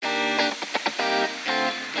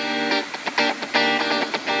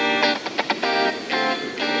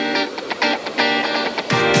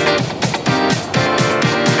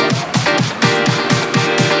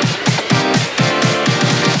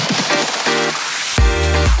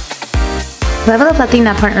Level Up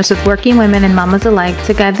Latina partners with working women and mamas alike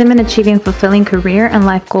to guide them in achieving fulfilling career and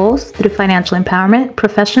life goals through financial empowerment,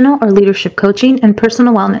 professional or leadership coaching, and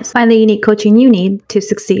personal wellness. Find the unique coaching you need to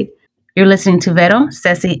succeed. You're listening to Vero,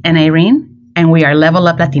 Ceci, and Irene, and we are Level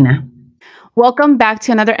Up Latina. Welcome back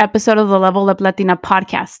to another episode of the Level Up Latina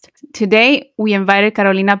podcast. Today, we invited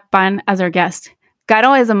Carolina Pan as our guest.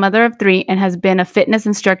 Caro is a mother of 3 and has been a fitness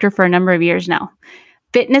instructor for a number of years now.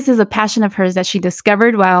 Fitness is a passion of hers that she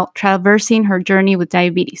discovered while traversing her journey with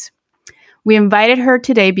diabetes. We invited her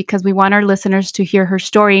today because we want our listeners to hear her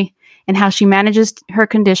story and how she manages her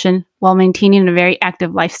condition while maintaining a very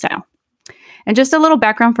active lifestyle. And just a little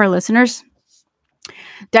background for our listeners.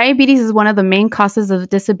 Diabetes is one of the main causes of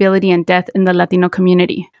disability and death in the Latino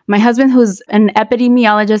community. My husband, who's an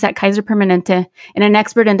epidemiologist at Kaiser Permanente and an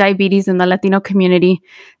expert in diabetes in the Latino community,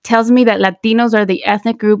 tells me that Latinos are the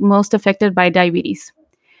ethnic group most affected by diabetes.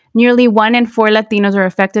 Nearly 1 in 4 Latinos are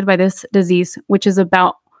affected by this disease, which is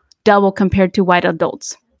about double compared to white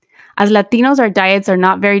adults. As Latinos, our diets are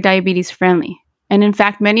not very diabetes friendly. And in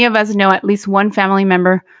fact, many of us know at least one family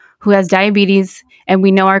member who has diabetes, and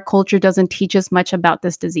we know our culture doesn't teach us much about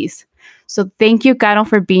this disease. So thank you, Caro,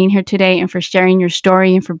 for being here today and for sharing your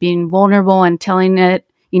story and for being vulnerable and telling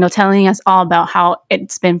us all about how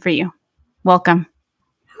it's been for you. Welcome.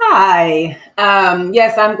 Hi.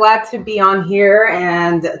 Yes, I'm glad to be on here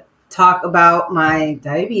and talk about my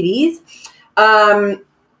diabetes.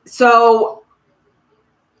 So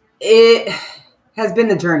it has been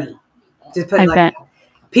a journey. Just put it like that.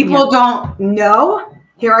 People don't know.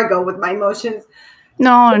 Here I go with my emotions.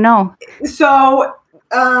 No. So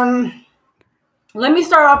let me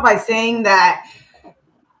start off by saying that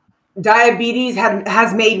diabetes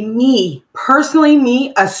has made me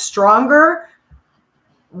a stronger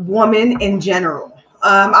woman in general.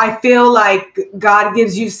 I feel like God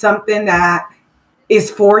gives you something that is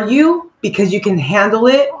for you because you can handle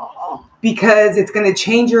it, because it's going to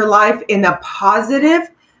change your life in a positive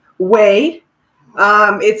way.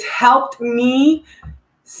 It's helped me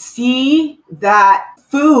see that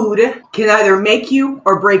food can either make you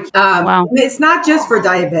or break you. Wow. It's not just for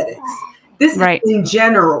diabetics. This is in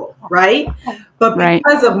general, right? But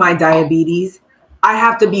because of my diabetes, I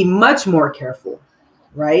have to be much more careful,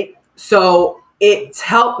 right? So it's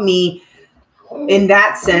helped me in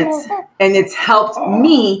that sense, and it's helped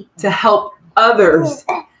me to help others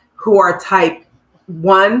who are type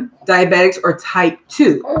 1 diabetics or type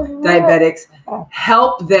 2 diabetics,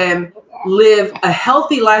 help them live a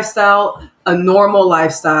healthy lifestyle, a normal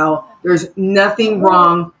lifestyle. There's nothing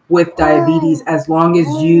wrong with diabetes as long as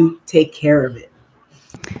you take care of it.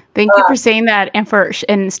 Thank you for saying that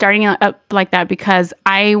and starting up like that, because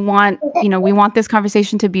we want this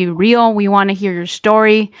conversation to be real. We want to hear your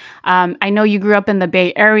story. I know you grew up in the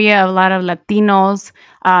Bay Area, a lot of Latinos,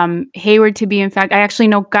 Hayward to be. In fact, I actually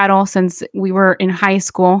know Caro since we were in high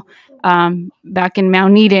school, back in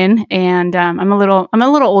Mount Eden, and I'm a little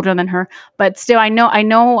older than her, but still I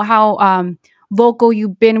know how vocal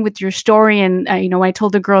you've been with your story. And I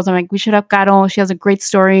told the girls, I'm like, we should have Caro. She has a great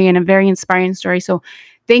story and a very inspiring story. So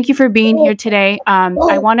thank you for being here today.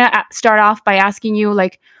 I want to start off by asking you,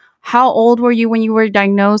 how old were you when you were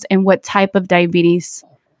diagnosed, and what type of diabetes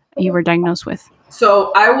you were diagnosed with?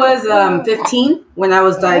 So I was 15 when I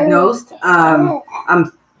was diagnosed.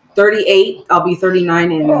 I'm 38. I'll be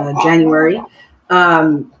 39 in January.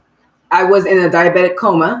 I was in a diabetic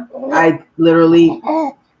coma. I literally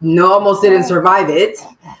almost didn't survive it.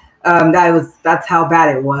 That's how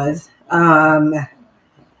bad it was. I'm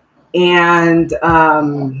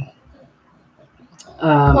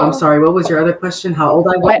sorry, what was your other question? How old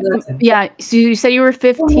I was? Yeah, so you said you were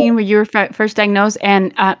 15 when you were first diagnosed,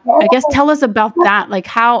 and I guess tell us about that. Like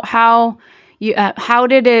how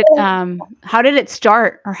did it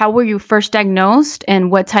start, or how were you first diagnosed, and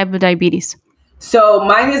what type of diabetes? So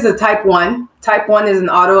mine is a type 1. Type 1 is an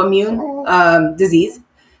autoimmune disease,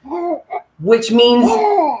 which means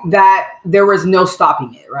that there was no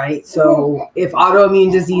stopping it, right? So if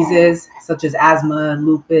autoimmune diseases such as asthma,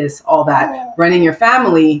 lupus, all that run in your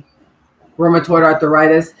family, rheumatoid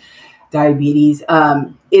arthritis, diabetes,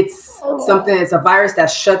 it's a virus that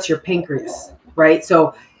shuts your pancreas, right?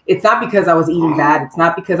 So it's not because I was eating bad. It's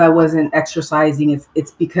not because I wasn't exercising.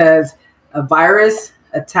 It's because a virus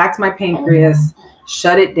attacked my pancreas,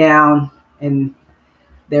 shut it down, and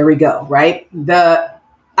there we go, right? I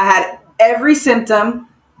had every symptom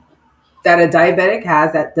that a diabetic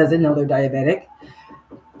has that doesn't know they're diabetic,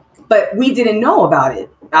 but we didn't know about it.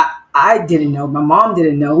 I didn't know. My mom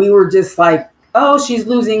didn't know. We were just like, oh, she's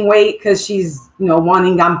losing weight because she's,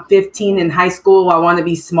 I'm 15 in high school. I want to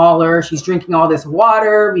be smaller. She's drinking all this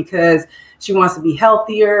water because she wants to be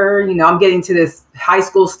healthier. I'm getting to this high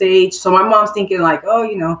school stage. So my mom's thinking like,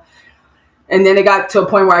 oh, and then it got to a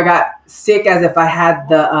point where I got sick as if I had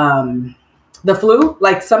the flu,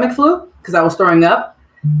 like stomach flu, because I was throwing up.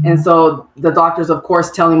 And so the doctors, of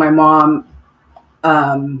course, telling my mom,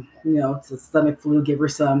 it's a stomach flu, give her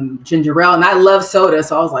some ginger ale. And I love soda.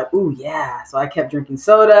 So I was like, ooh, yeah. So I kept drinking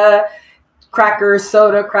soda, crackers.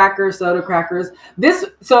 So the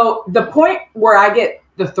point where I get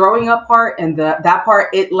the throwing up part and that part,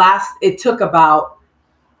 it took about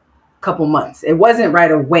a couple months. It wasn't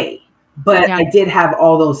right away, but I did have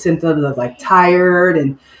all those symptoms of like tired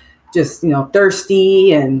and just,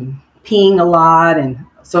 thirsty and peeing a lot and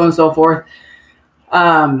so on and so forth.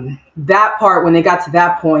 That part, when it got to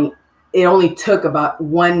that point, it only took about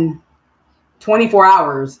 24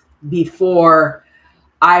 hours before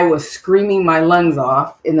I was screaming my lungs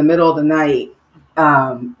off in the middle of the night.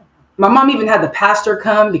 My mom even had the pastor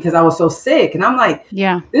come because I was so sick. And I'm like,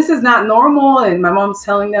 this is not normal. And my mom's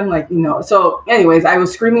telling them like, so anyways, I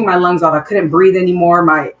was screaming my lungs off. I couldn't breathe anymore.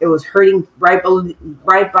 It was hurting right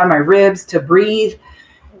by my ribs to breathe.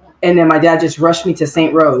 And then my dad just rushed me to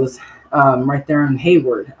St. Rose. Right there in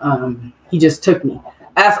Hayward. He just took me.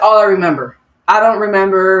 That's all I remember. I don't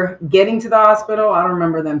remember getting to the hospital. I don't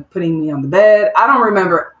remember them putting me on the bed. I don't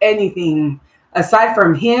remember anything aside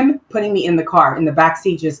from him putting me in the car, in the back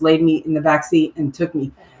seat, just laid me in the back seat and took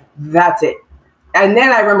me. That's it. And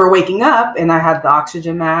then I remember waking up and I had the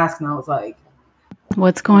oxygen mask and I was like,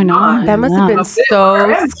 what's going on? That must have been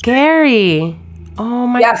so scary. Oh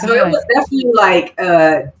my God. So it was definitely like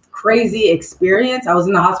crazy experience. I was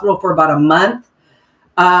in the hospital for about a month.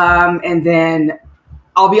 And then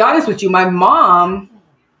I'll be honest with you, my mom,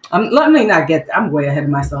 I'm way ahead of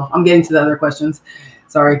myself. I'm getting to the other questions.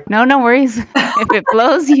 Sorry. No worries. If it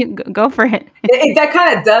flows, you go for it. That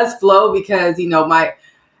kind of does flow because,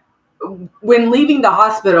 when leaving the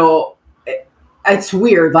hospital, it's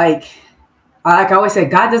weird. Like I always say,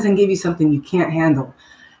 God doesn't give you something you can't handle,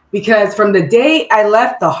 because from the day I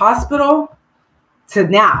left the hospital to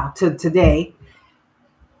now, to today,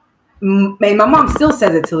 and my mom still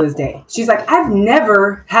says it to this day. She's like, I've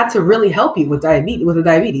never had to really help you with the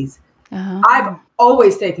diabetes. Uh-huh. I've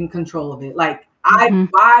always taken control of it. Like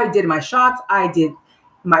I did my shots, I did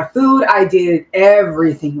my food, I did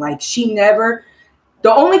everything. Like the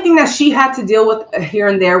only thing that she had to deal with here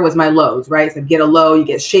and there was my lows, right? So get a low, you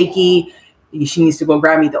get shaky. She needs to go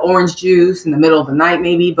grab me the orange juice in the middle of the night,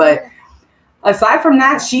 maybe. But aside from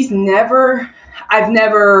that, I've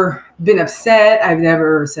never been upset. I've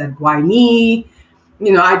never said, why me?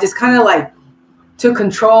 I just kind of like took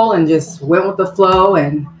control and just went with the flow.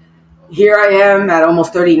 And here I am at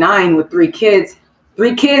almost 39 with three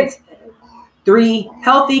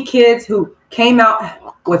healthy kids who came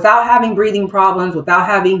out without having breathing problems, without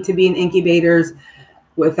having to be in incubators,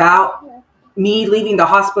 without me leaving the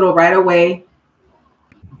hospital right away,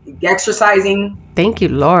 exercising. Thank you,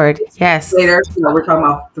 Lord. Yes. Later, we're talking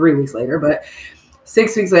about 3 weeks later, but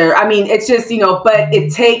 6 weeks later. I mean, it's just, but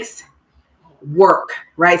it takes work,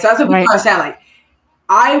 right? So that's what people understand. Like,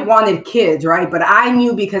 I wanted kids, right? But I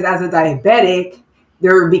knew, because as a diabetic,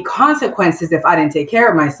 there would be consequences if I didn't take care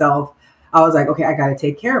of myself. I was like, okay, I got to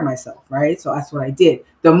take care of myself, right? So that's what I did.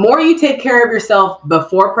 The more you take care of yourself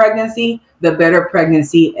before pregnancy, the better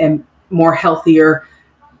pregnancy and more healthier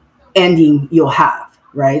ending you'll have,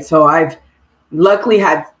 right? So I've luckily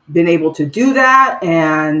had been able to do that.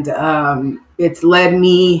 And it's led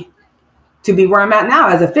me to be where I'm at now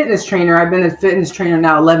as a fitness trainer. I've been a fitness trainer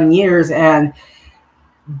now 11 years, and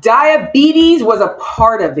diabetes was a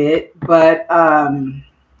part of it, but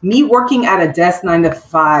me working at a desk 9 to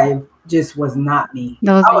 5 just was not me.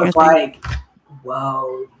 I was like,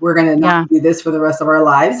 whoa, we're going to not do this for the rest of our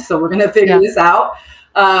lives. So we're going to figure this out.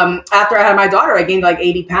 After I had my daughter, I gained like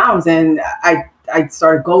 80 pounds, and I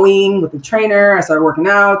started going with the trainer. I started working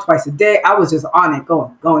out twice a day. I was just on it,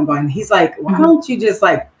 going. He's like, why don't you just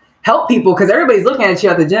like help people? Because everybody's looking at you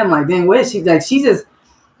at the gym like, dang, what is she like? She just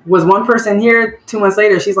was one person here. 2 months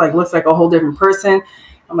later, she's like, looks like a whole different person.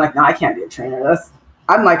 I'm like, no, I can't be a trainer.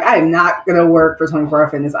 I'm like, I am not going to work for 24 Hour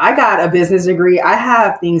Fitness. I got a business degree. I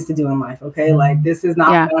have things to do in life. Okay. Like, this is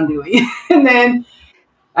not what I'm doing. And then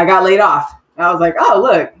I got laid off. I was like, oh,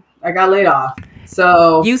 look, I got laid off.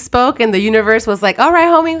 So you spoke and the universe was like, all right,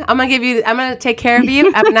 homie, I'm going to take care of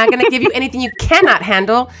you. I'm not going to give you anything you cannot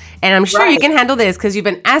handle. And I'm sure you can handle this because you've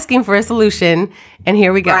been asking for a solution. And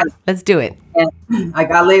here we go. Right. Let's do it. And I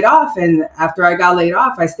got laid off. And after I got laid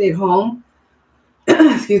off, I stayed home,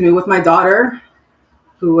 with my daughter,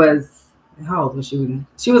 who was how old was she?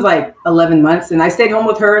 She was like 11 months, and I stayed home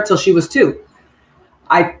with her until she was 2.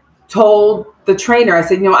 I told the trainer, I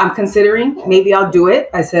said, I'm considering, maybe I'll do it.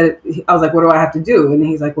 I was like, what do I have to do? And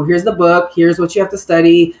he's like, well, here's the book. Here's what you have to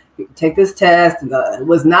study. Take this test. And it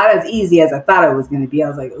was not as easy as I thought it was going to be. I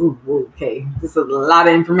was like, oh, okay, this is a lot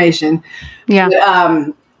of information. Yeah.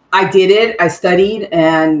 But, I did it. I studied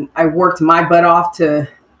and I worked my butt off to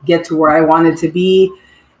get to where I wanted to be.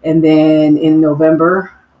 And then in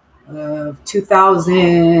November of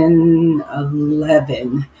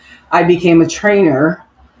 2011, I became a trainer.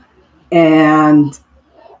 And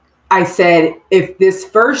I said, if this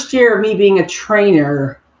first year of me being a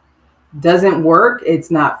trainer doesn't work,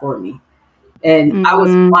 it's not for me. And I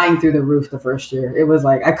was flying through the roof the first year. It was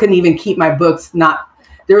like I couldn't even keep my books.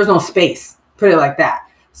 There was no space, put it like that.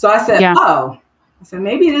 So I said,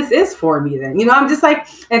 maybe this is for me then. I'm just like,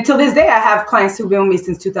 until this day, I have clients who've been with me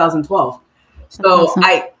since 2012. So awesome.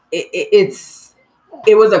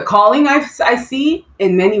 It was a calling I see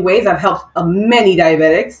in many ways. I've helped many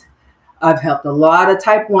diabetics. I've helped a lot of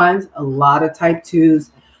type 1s, a lot of type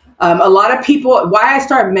 2s. A lot of people, why I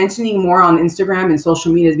start mentioning more on Instagram and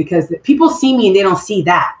social media is because people see me and they don't see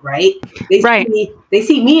that, right? They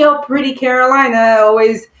see me, oh, pretty Carolina,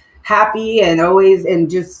 always happy and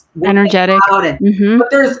just energetic. But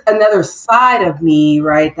there's another side of me,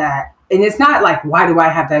 right? And it's not like, why do I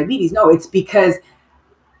have diabetes? No, it's because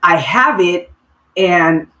I have it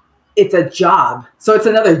and it's a job. So it's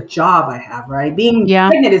another job I have, right? Being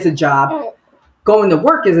pregnant is a job. Going to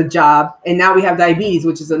work is a job. And now we have diabetes,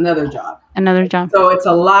 which is another job. So it's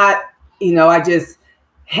a lot, I just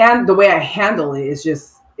the way I handle it is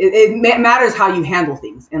just, it matters how you handle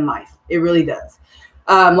things in life. It really does.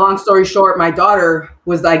 Long story short, my daughter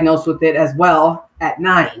was diagnosed with it as well at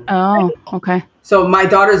 9. Oh, right? Okay. So my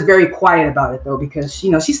daughter's very quiet about it though, because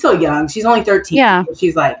she's still young. She's only 13. Yeah.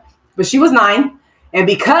 She's like, but she was 9. And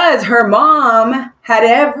because her mom had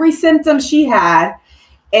every symptom she had,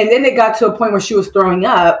 and then it got to a point where she was throwing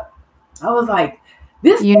up, I was like,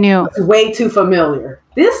 this is way too familiar.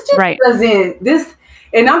 This just doesn't,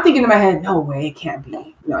 and I'm thinking in my head, no way, it can't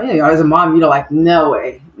be. As a mom, like, no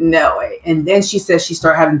way. And then she said she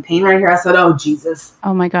started having pain right here. I said, oh, Jesus.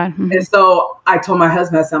 Oh, my God. Mm-hmm. And so I told my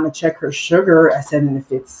husband, I said, I'm going to check her sugar. I said, and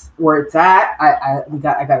if it's where it's at, I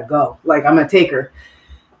got to go. Like, I'm going to take her.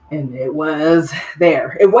 And it was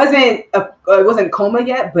there. It wasn't coma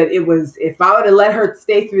yet, but it was, if I would have let her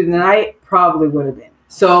stay through the night, probably would have been.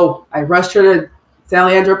 So I rushed her to San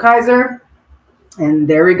Leandro Kaiser, and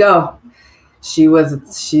there we go. She was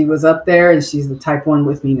up there, and she's the type 1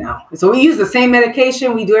 with me now. So we use the same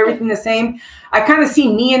medication. We do everything the same. I kind of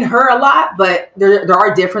see me and her a lot, but there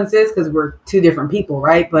are differences because we're 2 different people,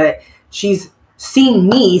 right? But she's seen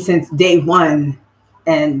me since day 1.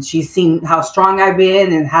 And she's seen how strong I've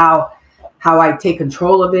been and how I take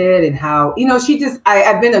control of it and how,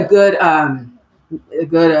 I've been a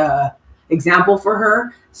good example for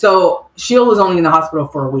her. So Sheila was only in the hospital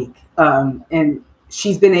for a week. And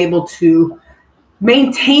she's been able to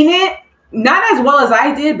maintain it, not as well as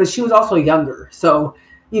I did, but she was also younger. So,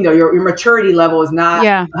 your maturity level is not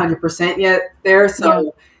 100% yet there.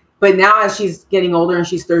 So, but now as she's getting older and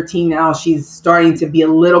she's 13 now, she's starting to be a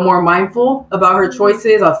little more mindful about her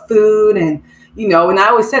choices of food. And, and I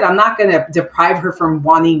always said, I'm not going to deprive her from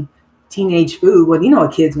wanting teenage food. What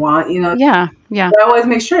kids want, Yeah. But I always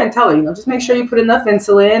make sure and tell her, just make sure you put enough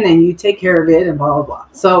insulin and you take care of it and blah, blah, blah.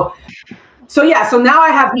 So now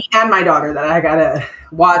I have me and my daughter that I got to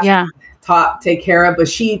watch, take care of. But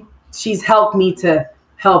she's helped me to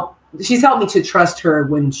trust her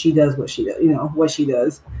when she does what she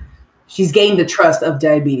does. She's gained the trust of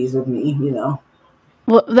diabetes with me,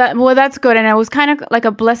 Well, that's good, and it was kind of like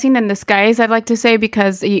a blessing in disguise, I'd like to say,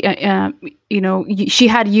 because she had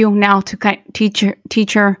you now to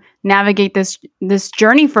teach her navigate this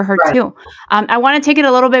journey for her too. I want to take it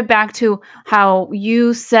a little bit back to how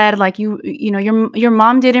you said, like your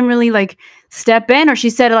mom didn't really like step in, or she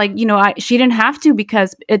said like she didn't have to,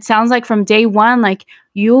 because it sounds like from day 1, like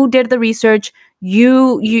you did the research,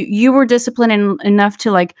 you were disciplined enough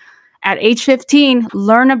to like, at age 15,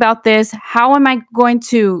 learn about this. How am I going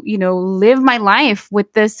to, live my life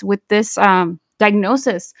with this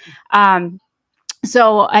diagnosis?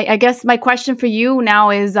 So I guess my question for you now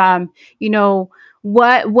is,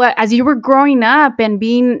 what as you were growing up and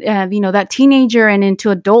being, that teenager and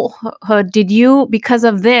into adulthood, did you, because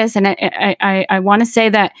of this, and I want to say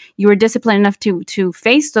that you were disciplined enough to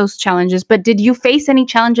face those challenges, but did you face any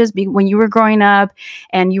challenges when you were growing up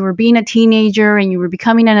and you were being a teenager and you were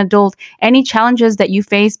becoming an adult, any challenges that you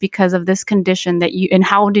faced because of this condition and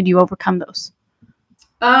how did you overcome those?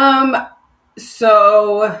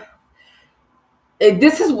 So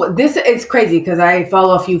It's crazy because I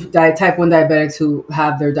follow a few type 1 diabetics who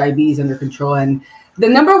have their diabetes under control. And the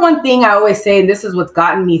number one thing I always say, and this is what's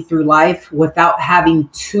gotten me through life without having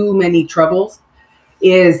too many troubles,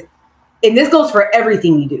 is, and this goes for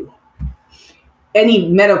everything you do, any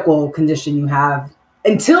medical condition you have,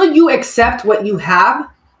 until you accept what you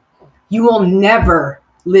have, you will never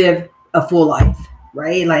live a full life,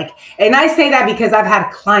 right? Like, and I say that because I've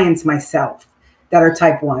had clients myself that are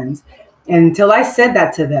type 1s. And until I said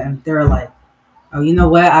that to them, they're like, oh, you know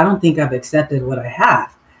what? I don't think I've accepted what I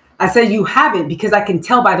have. I said, you haven't, because I can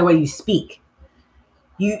tell by the way you speak.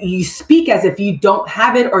 You speak as if you don't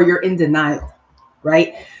have it or you're in denial,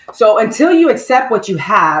 right? So until you accept what you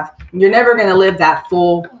have, you're never going to live that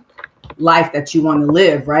full life that you want to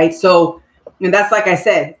live, right? So, and that's like I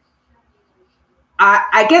said,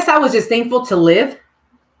 I guess I was just thankful to live.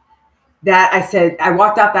 That I said, I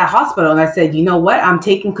walked out that hospital and I said, you know what? I'm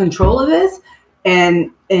taking control of this,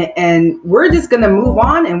 and we're just going to move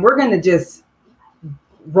on, and we're going to just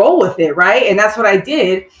roll with it. Right. And that's what I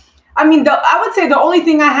did. I mean, I would say the only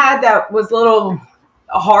thing I had that was a little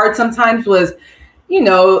hard sometimes was, you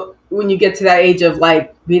know, when you get to that age of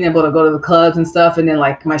like being able to go to the clubs and stuff, and then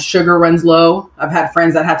like my sugar runs low. I've had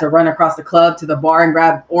friends that had to run across the club to the bar and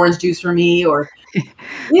grab orange juice for me, or,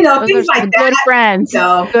 you know, things like that. Good friends.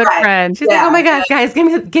 So, good friends. She's like, oh my God, guys, give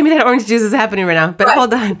me that orange juice is happening right now. But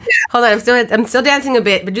hold on. I'm still dancing a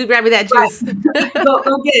bit, but you grab me that juice.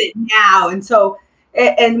 Go get it now. And so,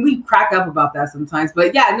 and we crack up about that sometimes,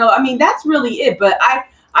 but yeah, no, I mean, that's really it. But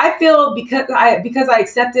I feel because I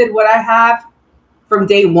accepted what I have from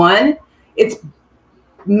day one, it's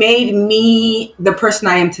made me the person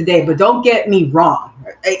I am today. But don't get me wrong.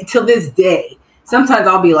 Till this day, sometimes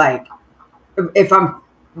I'll be like, if I'm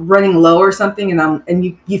running low or something,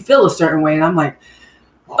 and you feel a certain way, and I'm like,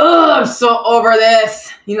 oh, I'm so over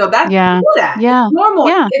this. You know, that's yeah, it's normal.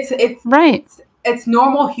 Yeah. It's right. It's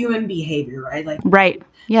normal human behavior, right? Like, right.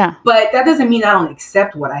 Yeah. But that doesn't mean I don't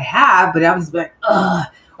accept what I have. But I was like, ugh.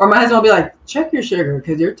 Or my husband will be like, check your sugar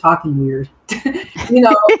because you're talking weird. You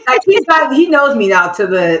know, like he knows me now he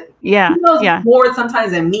knows more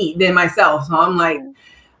sometimes than myself. So I'm like,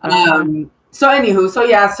 so anywho,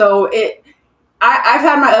 so I've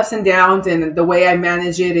had my ups and downs, and the way I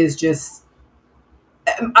manage it is just,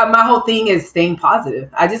 my whole thing is staying positive.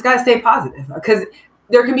 I just got to stay positive because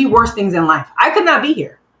there can be worse things in life. I could not be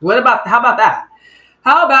here. How about that?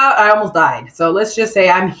 How about I almost died? So let's just say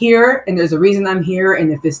I'm here, and there's a reason I'm here.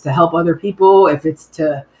 And if it's to help other people, if it's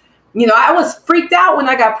to, you know, I was freaked out when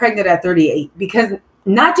I got pregnant at 38, because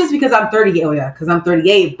not just because I'm 38, because I'm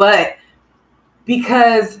 38, but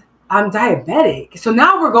because I'm diabetic. So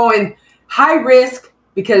now we're going high risk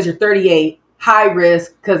because you're 38, high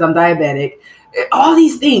risk because I'm diabetic. All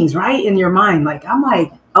these things, right, in your mind. Like, I'm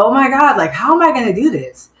like, oh my God, like, how am I going to do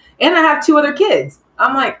this? And I have 2 other kids.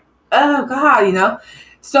 I'm like, oh God, you know?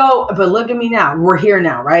 So, but look at me now. We're here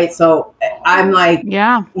now, right? So I'm like,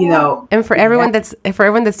 yeah, you know. And for everyone that's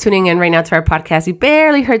tuning in right now to our podcast, you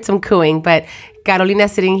barely heard some cooing, but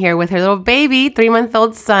Carolina's sitting here with her little baby,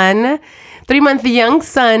 3-month-old son, 3-month young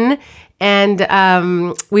son.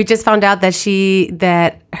 And we just found out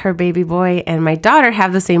that her baby boy and my daughter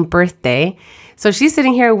have the same birthday. So she's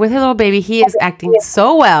sitting here with her little baby. He is acting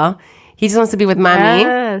so well. He just wants to be with mommy.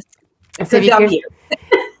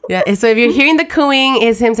 Yes. So if you're hearing the cooing,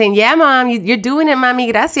 is him saying, yeah, mom, you're doing it,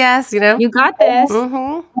 mommy. Gracias. You know, you got this.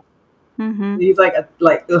 Mm-hmm. Mm-hmm. He's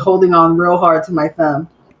like holding on real hard to my thumb.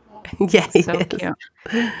 Yeah. So cute.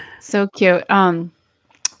 So cute.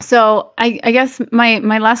 So I guess my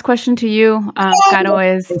last question to you, Caro,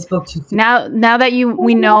 is now that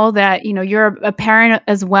we know that, you know, you're a parent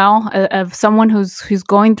as well of someone who's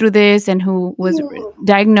going through this and who was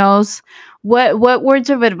diagnosed. What words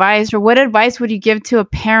of advice, or what advice would you give to a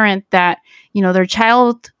parent that, you know, their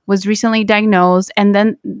child was recently diagnosed and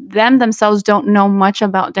then themselves don't know much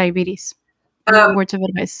about diabetes? Words of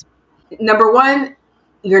advice. Number one,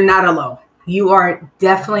 you're not alone. You are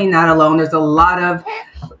definitely not alone. There's a lot of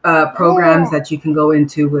programs that you can go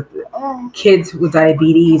into with kids with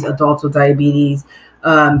diabetes, adults with diabetes.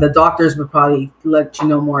 The doctors would probably let you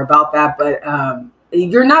know more about that, but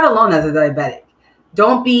you're not alone as a diabetic.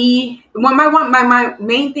 Don't be, my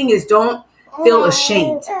main thing is don't feel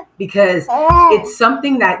ashamed, because it's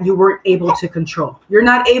something that you weren't able to control. You're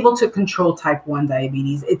not able to control type 1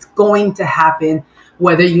 diabetes. It's going to happen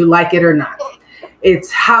whether you like it or not.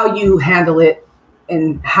 It's how you handle it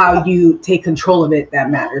and how you take control of it that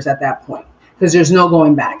matters at that point, because there's no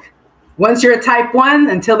going back. Once you're a type 1,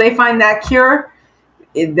 until they find that cure,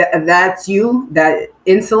 that's you. That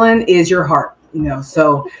insulin is your heart, you know.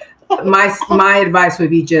 So my advice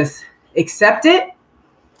would be just accept it,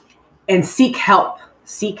 and seek help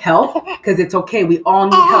because it's okay. We all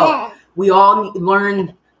need help. We all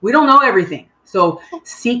learn. We don't know everything. So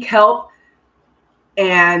seek help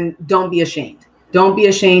and don't be ashamed. Don't be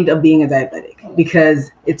ashamed of being a diabetic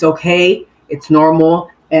because it's okay. It's normal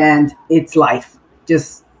and it's life.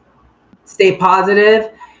 Just stay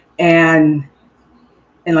positive and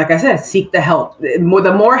like I said, seek the help. The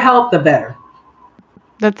more help, the better.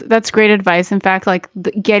 That's great advice. In fact, like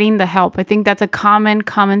getting the help. I think that's a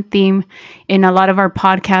common theme in a lot of our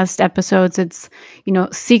podcast episodes. It's,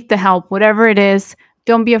 seek the help, whatever it is.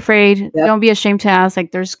 Don't be afraid. Yep. Don't be ashamed to ask.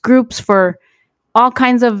 Like there's groups for all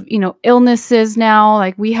kinds of, illnesses now.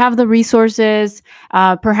 Like we have the resources,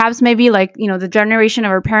 perhaps maybe like, the generation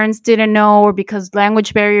of our parents didn't know or because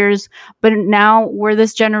language barriers, but now we're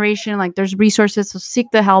this generation, like there's resources. So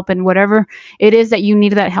seek the help and whatever it is that you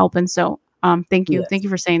need that help. And so thank you. Yes. Thank you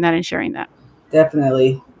for saying that and sharing that.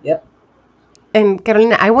 Definitely. Yep. And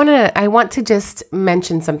Carolina, I want to just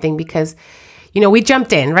mention something because, we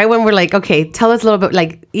jumped in right when we're like, okay, tell us a little bit,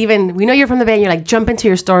 like even we know you're from the Bay and you're like, jump into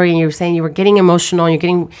your story and you're saying you were getting emotional and you're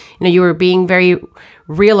getting, you were being very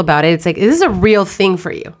real about it. It's like, this is a real thing for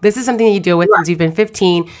you. This is something that you deal with since you've been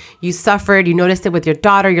 15. You suffered, you noticed it with your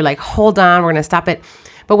daughter. You're like, hold on, we're going to stop it.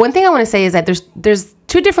 But one thing I want to say is that there's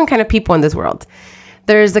two different kind of people in this world.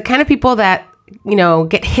 There's the kind of people that,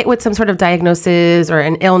 get hit with some sort of diagnosis or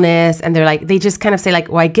an illness. And they're like, they just kind of say like,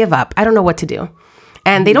 well, I give up. I don't know what to do.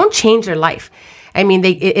 And they don't change their life. I mean,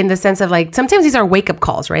 they, in the sense of like, sometimes these are wake up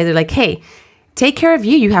calls, right? They're like, hey, take care of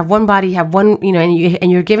you. You have one body, you have one,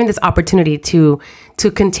 and you're given this opportunity to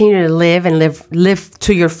continue to live and live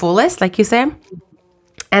to your fullest, like you said.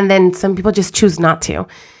 And then some people just choose not to.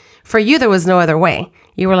 For you, there was no other way.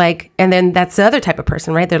 You were like, and then that's the other type of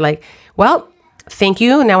person, right? They're like, well, thank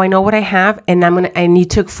you. Now I know what I have, and you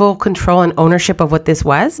took full control and ownership of what this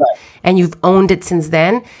was, right. And you've owned it since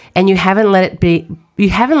then, and you haven't let it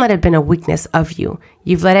been a weakness of you.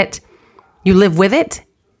 You live with it,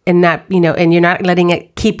 and not, and you're not letting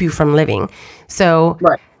it keep you from living. So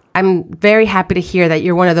right. I'm very happy to hear that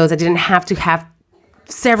you're one of those that didn't have to have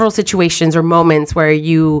several situations or moments where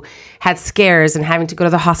you had scares and having to go to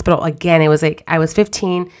the hospital again. It was like, I was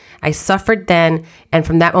 15, I suffered then. And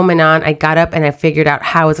from that moment on, I got up and I figured out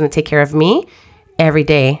how I was going to take care of me every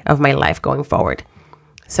day of my life going forward.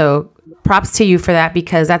 So props to you for that,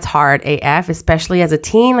 because that's hard AF, especially as a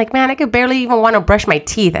teen. Like, man, I could barely even want to brush my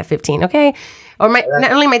teeth at 15. Okay. Or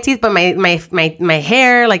not only my teeth, but my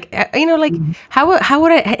hair, like, how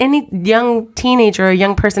would any young teenager or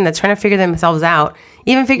young person that's trying to figure themselves out,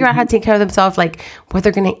 even figure out how to take care of themselves, like what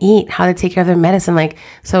they're going to eat, how to take care of their medicine. Like,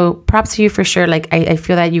 so props to you for sure. Like, I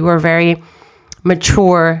feel that you were a very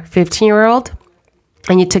mature 15-year-old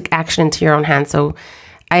and you took action into your own hands. So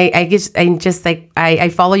I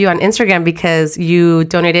follow you on Instagram because you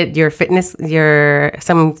donated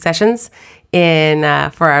some sessions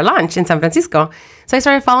for our launch in San Francisco. So I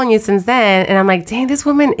started following you since then, and I'm like, dang, this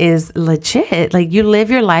woman is legit. Like, you live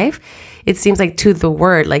your life, it seems like, to the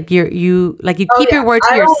word. Like you keep your word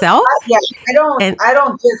to yourself. I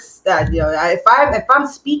don't just if I'm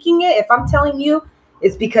speaking it, if I'm telling you,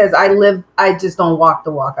 it's because I just don't walk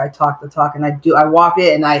the walk. I talk the talk, and I walk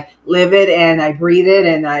it and I live it and I breathe it,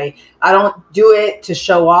 and I don't do it to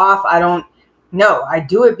show off. I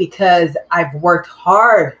do it because I've worked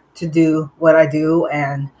hard to do what I do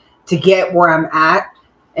and to get where I'm at,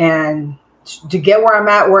 and to get where I'm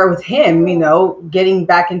at with him, getting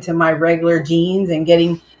back into my regular jeans and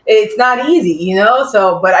it's not easy,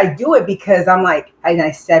 so, but I do it because I'm like, and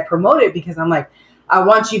I said, promote it because I'm like, I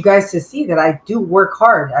want you guys to see that I do work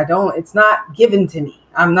hard. It's not given to me.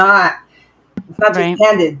 It's not right. Just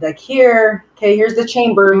handed like here's the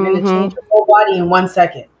chamber. I'm going to change your whole body in 1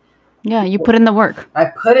 second. Yeah. You put in the work. I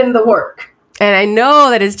put in the work. And I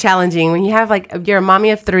know that it's challenging when you have you're a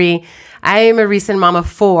mommy of 3. I am a recent mom of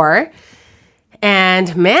 4.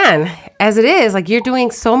 And man, as it is, like, you're doing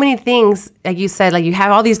so many things, like you said, like you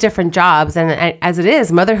have all these different jobs. And as it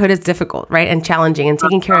is, motherhood is difficult, right? And challenging, and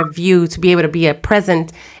taking care of you to be able to be a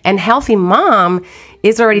present and healthy mom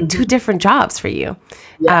is already 2 different jobs for you.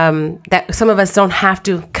 Yeah. That some of us don't have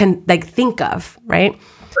to think of, right?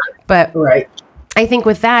 But right. I think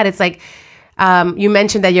with that, it's like, you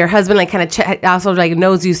mentioned that your husband also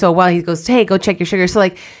knows you so well. He goes, hey, go check your sugar. So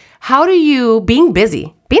how do you, being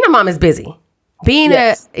a mom is busy. Being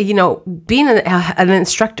being an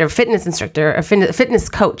instructor, fitness instructor, a fitness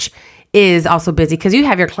coach is also busy because you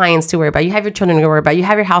have your clients to worry about. You have your children to worry about. You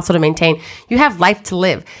have your household to maintain. You have life to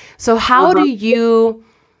live. So how do you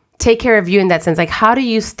take care of you in that sense? Like, how do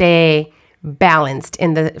you stay balanced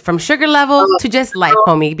from sugar levels to just life,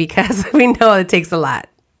 homie? Because we know it takes a lot.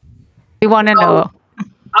 We want to know.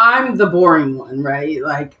 I'm the boring one, right?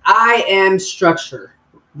 Like I am structure,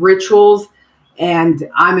 rituals, and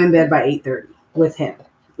I'm in bed by 8:30 with him.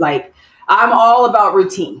 Like I'm all about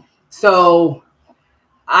routine. So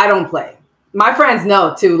I don't play. My friends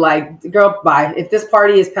know too, like, girl, bye. If this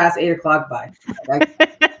party is past 8:00, bye. Like,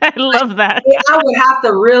 I love that. I would have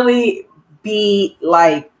to really be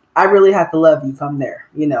like, I really have to love you if I'm there,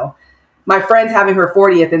 you know. My friend's having her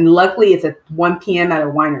 40th, and luckily it's at 1 p.m. at a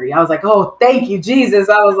winery. I was like, oh, thank you, Jesus.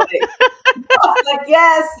 I was like,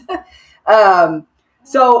 yes.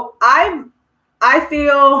 So I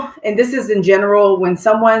feel, and this is in general, when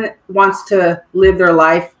someone wants to live their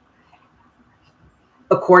life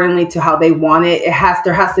accordingly to how they want it,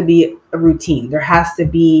 there has to be a routine. There has to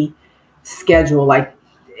be schedule. Like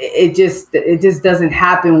it just doesn't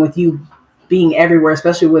happen with you being everywhere,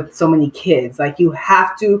 especially with so many kids. Like you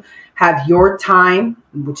have to have your time,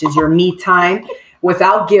 which is your me time,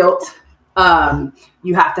 without guilt.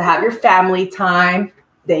 You have to have your family time.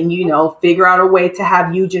 Then, figure out a way to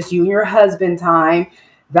have just you and your husband time.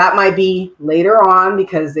 That might be later on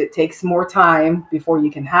because it takes more time before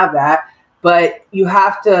you can have that. But you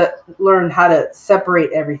have to learn how to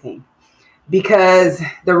separate everything, because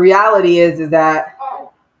the reality is that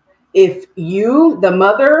if you, the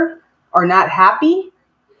mother, are not happy,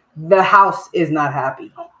 the house is not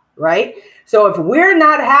happy, right? So if we're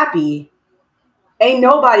not happy, ain't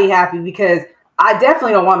nobody happy, because I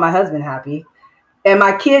definitely don't want my husband happy. And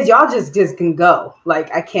my kids, y'all just can go.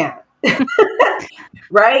 Like, I can't.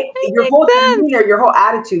 Right? Your whole demeanor, your whole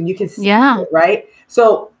attitude, you can see it, right?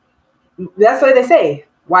 So that's what they say.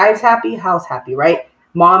 Wives happy, house happy, right?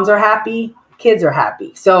 Moms are happy, kids are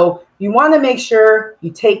happy. So you want to make sure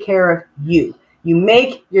you take care of you. You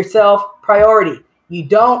make yourself priority. You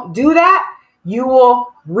don't do that, you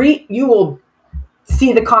will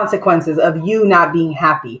see the consequences of you not being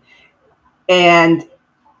happy. And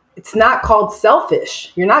it's not called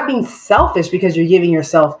selfish. You're not being selfish because you're giving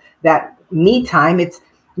yourself that me time.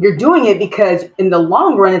 You're doing it because in the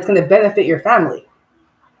long run, it's going to benefit your family,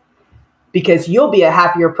 because you'll be a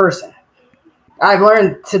happier person. I've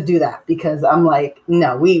learned to do that because I'm like,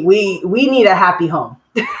 no, we need a happy home.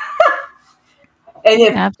 And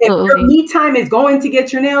if your me time is going to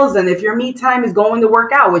get your nails done, if your me time is going to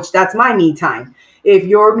work out, which that's my me time. If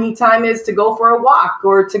your me time is to go for a walk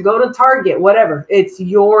or to go to Target, whatever, it's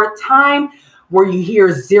your time where you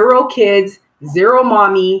hear zero kids, zero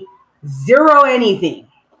mommy, zero anything.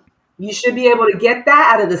 You should be able to get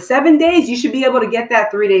that out of the 7 days. You should be able to get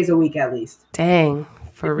that 3 days a week at least. Dang.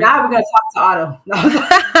 For real. Now we're going to talk to Otto.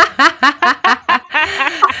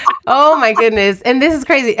 Oh my goodness. And this is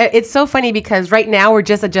crazy. It's so funny because right now we're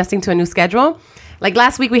just adjusting to a new schedule. Like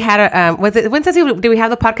last week we had when did we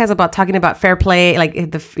have the podcast about talking about fair play, like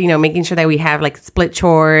making sure that we have like split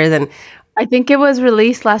chores? And I think it was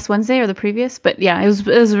released last Wednesday or the previous, but yeah, it was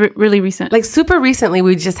really recent. Like super recently,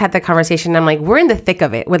 we just had that conversation. I'm like, we're in the thick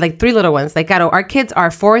of it with like 3 little ones. Like, our kids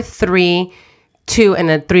are 4, 3, 2, and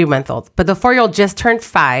a 3-month-old. But the 4-year-old just turned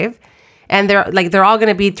 5, and they're all going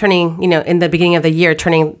to be turning, in the beginning of the year,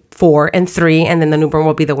 turning 4 and 3, and then the newborn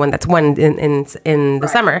will be the one that's 1 in the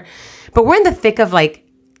summer. But we're in the thick of like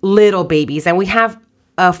little babies, and we have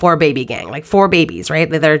a 4-baby gang, like 4 babies, right?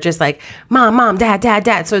 They're just like mom,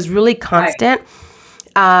 dad. So it's really constant.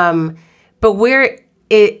 Right. But we're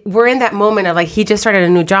in that moment of like, he just started a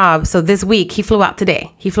new job. So this week he flew out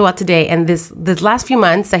today. And this last few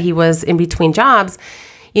months that he was in between jobs,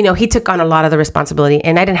 he took on a lot of the responsibility,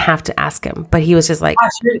 and I didn't have to ask him, but he was just like,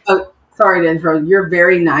 sorry to interrupt. You're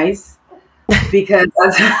very nice, because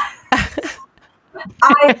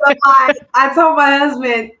I told my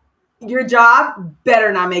husband, your job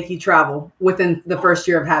better not make you travel within the first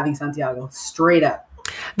year of having Santiago. Straight up.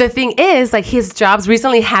 The thing is, like, his jobs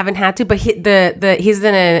recently haven't had to, but he's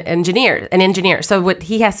an engineer. So what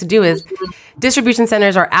he has to do is, distribution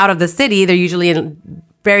centers are out of the city. They're usually in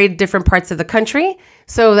very different parts of the country.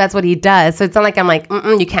 So that's what he does. So it's not like I'm like,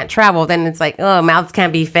 you can't travel. Then it's like, oh, mouths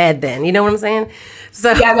can't be fed then. You know what I'm saying?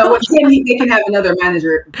 So yeah, no, with him, they can have another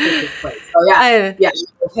manager take his place. So yeah,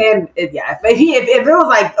 with him, if it was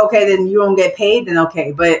like, okay, then you don't get paid, then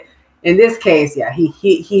okay. But in this case, yeah,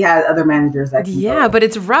 he has other managers that can go. But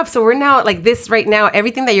it's rough. So we're now like this right now.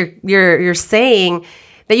 Everything that you're saying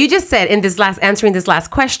that you just said in answering this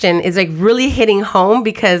last question is like really hitting home,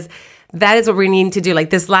 because that is what we need to do. Like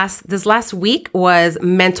this last week was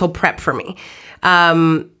mental prep for me.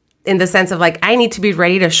 In the sense of like, I need to be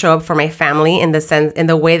ready to show up for my family in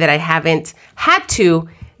the way that I haven't had to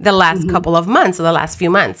the last couple of months or the last few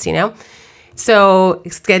months, So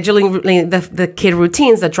scheduling the kid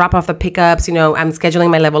routines, the drop off, the pickups, I'm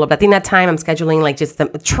scheduling my Level Up Latina time. I'm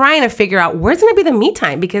scheduling trying to figure out where's going to be the me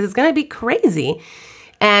time, because it's going to be crazy.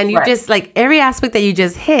 And you just like every aspect that you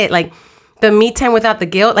just hit, like the me time without the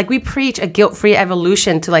guilt. Like we preach a guilt-free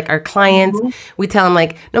evolution to like our clients. We tell them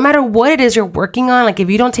like, no matter what it is you're working on, like if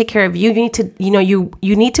you don't take care of you need to,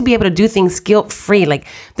 you need to be able to do things guilt-free. Like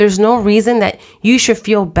there's no reason that you should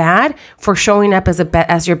feel bad for showing up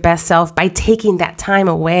as your best self by taking that time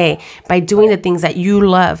away, by doing the things that you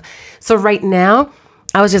love. So right now,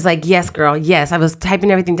 I was just like, yes, girl. Yes. I was typing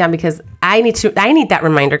everything down because I need that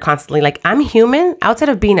reminder constantly. Like I'm human outside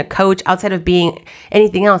of being a coach, outside of being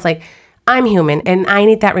anything else. Like I'm human, and I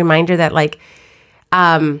need that reminder that like,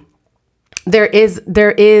 there is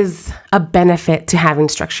a benefit to having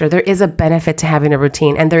structure. There is a benefit to having a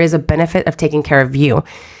routine, and there is a benefit of taking care of you.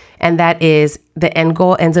 And that is the end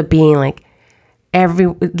goal ends up being like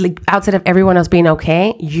outside of everyone else being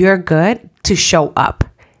okay, you're good to show up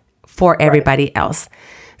for everybody else.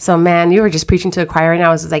 So man, you were just preaching to the choir, and I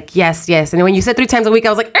was just like, yes, yes. And when you said 3 times a week, I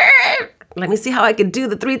was like, let me see how I could do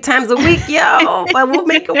the 3 times a week. Yo, I will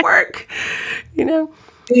make it work. Are your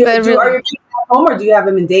kids at home, or do you have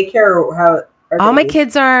them in daycare, or how? All my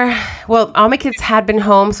kids had been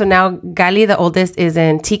home. So now Gali, the oldest, is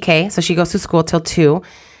in TK. So she goes to school till 2.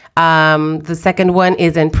 The second one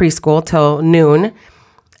is in preschool till noon.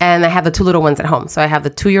 And I have the 2 little ones at home. So I have the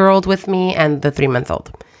 2-year-old with me and the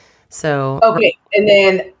 3-month-old. So okay, and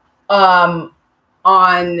then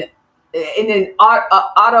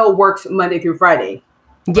Otto works Monday through Friday.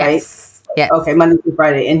 Right? Yes. Yes. Okay, Monday through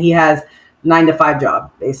Friday, and he has 9 to 5 job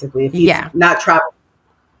basically. If he's not traveling.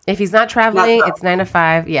 If he's not traveling, it's 9 to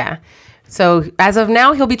 5. Yeah. So as of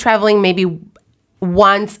now, he'll be traveling maybe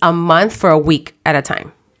once a month for a week at a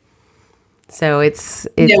time. So it's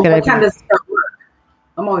gonna. What time does it start work?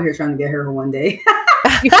 I'm over here trying to get her for one day.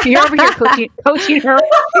 You're over here coaching her.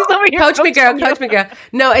 He's over here coach me, girl.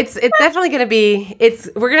 No, it's definitely gonna be.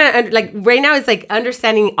 We're gonna like right now. It's like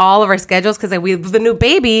understanding all of our schedules because like the new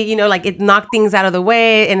baby, like it knocked things out of the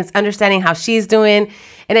way, and it's understanding how she's doing.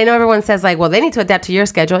 And I know everyone says like, well, they need to adapt to your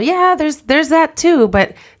schedule. Yeah, there's that too,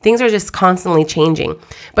 but things are just constantly changing.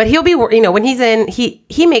 But he'll be, when he's in,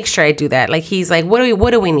 he makes sure I do that. Like he's like, what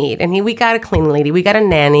do we need? And we got a cleaning lady, we got a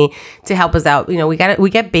nanny to help us out. We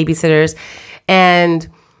get babysitters, and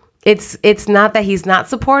it's not that he's not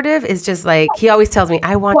supportive. It's just like he always tells me,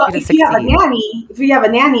 I want you to succeed. If you have a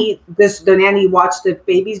nanny, does the nanny watch the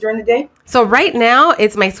babies during the day? So right now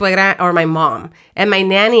it's my suegra or my mom, and my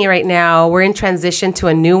nanny right now, we're in transition to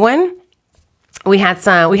a new one. We had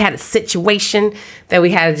a situation that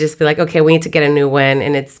we had to just be like, okay, we need to get a new one.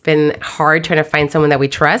 And it's been hard trying to find someone that we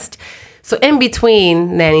trust. So in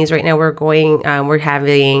between nannies right now, we're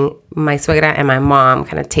having my suegra and my mom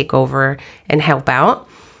kind of take over and help out.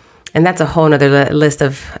 And that's a whole nother list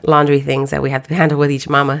of laundry things that we have to handle with each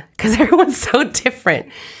mama because everyone's so different.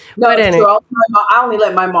 No, but anyway. I only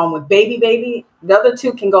let my mom with baby. The other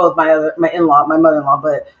 2 can go with my in-law, my mother-in-law,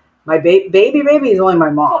 but my baby is only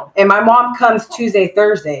my mom. And my mom comes Tuesday,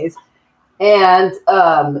 Thursdays, and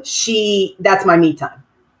that's my me time.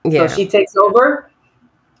 Yeah. So she takes over.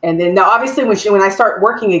 And then now obviously when I start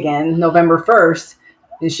working again, November 1st,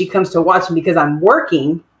 and she comes to watch me because I'm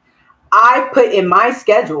working, I put in my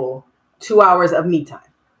schedule 2 hours of me time.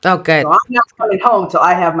 Oh, good. So I'm not coming home till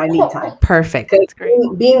I have my me time. Perfect.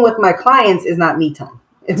 Because being with my clients is not me time.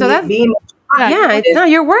 So that's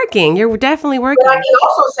you're working. You're definitely working. But I can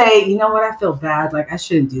also say, you know what? I feel bad. Like I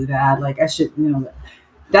shouldn't do that. Like I should,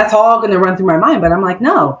 that's all going to run through my mind. But I'm like,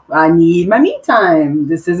 no, I need my me time.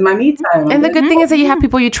 This is my me time. And the good thing is that you have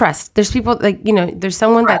people you trust. There's people like, there's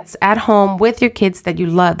someone that's at home with your kids that you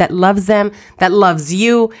love, that loves them, that loves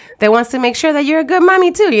you, that wants to make sure that you're a good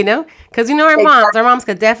mommy too, Because, our moms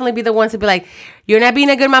could definitely be the ones to be like, you're not being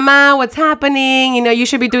a good mama. What's happening? You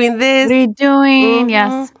should be doing this. What are you doing? Mm-hmm.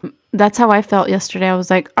 Yes. That's how I felt yesterday. I was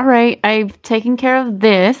like, all right, I've taken care of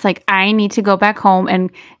this. Like, I need to go back home and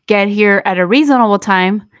get here at a reasonable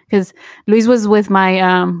time because Luis was with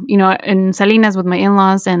my, in Salinas with my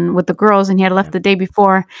in-laws and with the girls, and he had left the day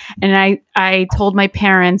before. And I told my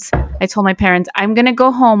parents, I'm going to go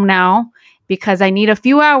home now because I need a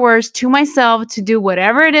few hours to myself to do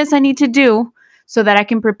whatever it is I need to do so that I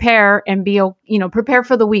can prepare and be, prepare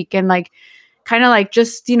for the week and kind of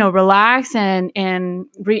just, relax and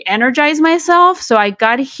re-energize myself. So I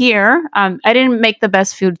got here. I didn't make the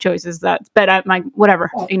best food choices but I'm like,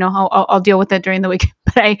 whatever, I'll deal with it during the week.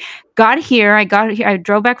 But I got here. I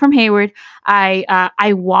drove back from Hayward.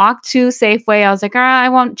 I walked to Safeway. I was like, I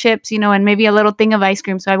want chips, and maybe a little thing of ice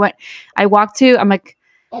cream. So I'm like,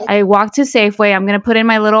 I walked to Safeway. I'm gonna put in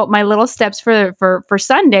my little steps for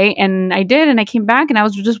Sunday, and I did. And I came back, and I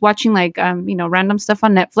was just watching like random stuff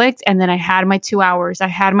on Netflix. And then I had my 2 hours.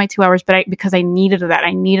 But because I needed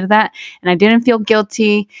that, and I didn't feel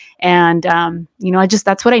guilty. And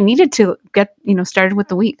that's what I needed to get started with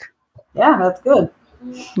the week. Yeah, that's good.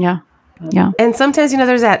 Yeah. Yeah. And sometimes,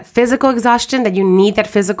 there's that physical exhaustion that you need that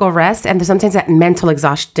physical rest. And there's sometimes that mental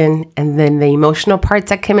exhaustion and then the emotional parts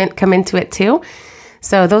that come into it too.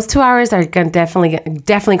 So those 2 hours are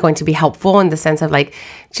definitely going to be helpful in the sense of like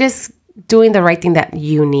just doing the right thing that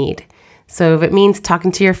you need. So if it means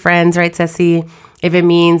talking to your friends, right, Ceci? If it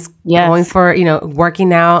means going for,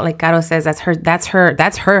 working out, like Caro says, that's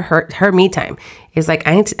her me time. It's like,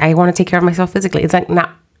 I want to take care of myself physically. It's like,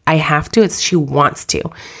 not, I have to, it's she wants to.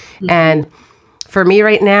 Mm-hmm. And for me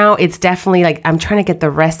right now, it's definitely like, I'm trying to get the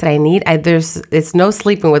rest that I need. It's no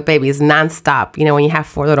sleeping with babies nonstop, when you have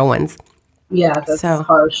 4 little ones. Yeah, that's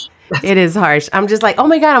harsh. It is harsh. I'm just like, oh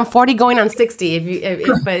my God, I'm 40 going on 60.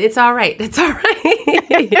 But it's all right. It's all right.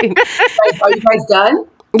 Are you guys done?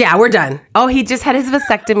 Yeah, we're done. Oh, he just had his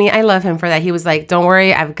vasectomy. I love him for that. He was like, don't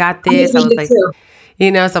worry, I've got this. I was like, so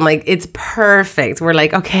I'm like, it's perfect. We're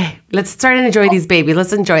like, okay, let's start and enjoy these babies.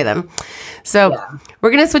 Let's enjoy them. So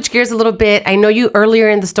we're going to switch gears a little bit. I know you earlier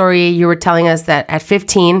in the story, you were telling us that at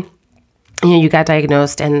 15, you got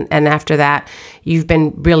diagnosed, and after that, you've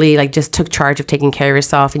been really like just took charge of taking care of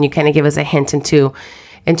yourself, and you kind of give us a hint into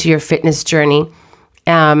your fitness journey,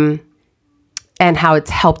 and how it's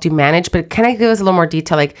helped you manage. But can I give us a little more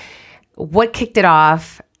detail, like what kicked it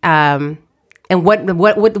off, and what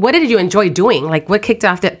did you enjoy doing? Like what kicked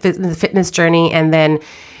off the fitness journey, and then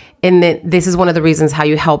this is one of the reasons how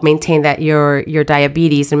you help maintain that your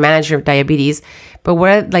diabetes and manage your diabetes. But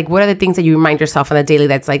what are the things that you remind yourself on a daily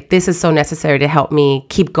that's like, this is so necessary to help me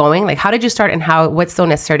keep going? Like, how did you start, and what's so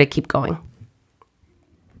necessary to keep going?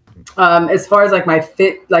 As far as like my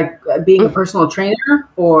being a personal trainer,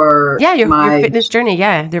 or your fitness journey.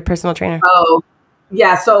 Yeah, your personal trainer. Oh,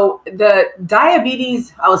 yeah. So the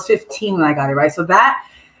diabetes, I was 15 when I got it, right? So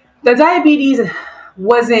the diabetes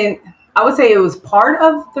wasn't, I would say it was part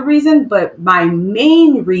of the reason, but my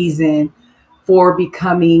main reason for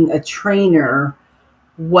becoming a trainer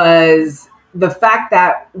was the fact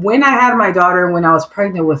that when I had my daughter, when I was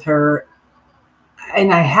pregnant with her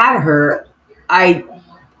and I had her, I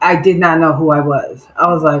did not know who I was. I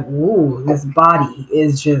was like, ooh, this body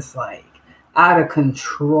is just like out of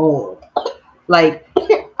control. Like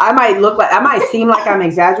I might seem like I'm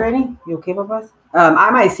exaggerating. You okay, Papa?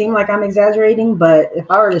 I might seem like I'm exaggerating, but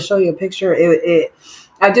if I were to show you a picture,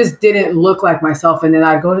 I just didn't look like myself. And then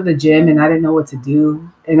I'd go to the gym and I didn't know what to do.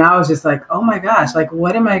 And I was just like, oh my gosh, like,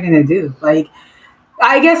 what am I going to do? Like,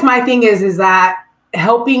 I guess my thing is that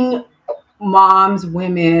helping moms,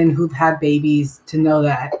 women who've had babies to know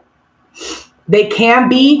that they can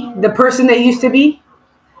be the person they used to be.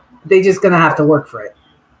 They're just going to have to work for it.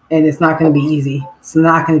 And it's not going to be easy. It's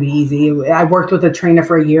not going to be easy. I worked with a trainer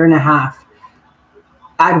for 1.5 years.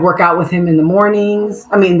 I'd work out with him in the mornings.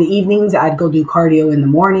 I mean, in the evenings, I'd go do cardio in the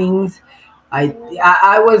mornings.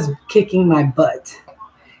 I was kicking my butt.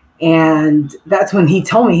 And that's when he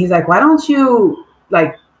told me, he's like, why don't you,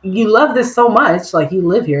 like, you love this so much, like you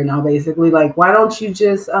live here now, basically, like, why don't you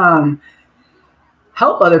just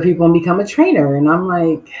help other people and become a trainer? And I'm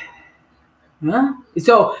like, huh?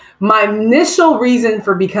 So my initial reason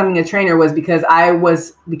for becoming a trainer was because I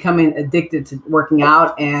was becoming addicted to working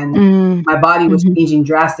out, and my body was changing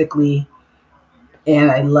drastically,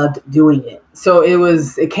 and I loved doing it. So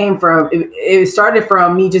it started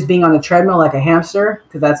from me just being on a treadmill like a hamster,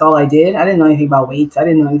 because that's all I did. I didn't know anything about weights. I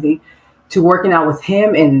didn't know anything, to working out with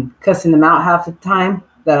him and cussing him out half the time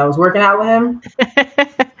that I was working out with him,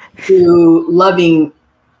 to loving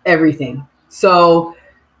everything. So,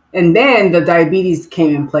 and then the diabetes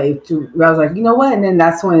came in play too. I was like, you know what? And then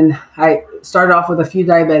that's when I started off with a few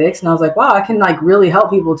diabetics, and I was like, wow, I can like really help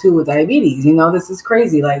people too with diabetes. This is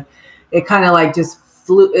crazy. Like, it kind of like just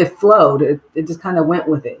flowed. It just kind of went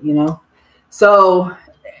with it, So,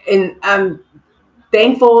 and I'm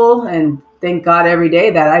thankful and thank God every day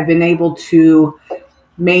that I've been able to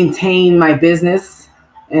maintain my business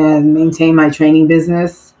and maintain my training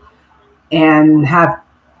business and have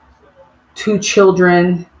 2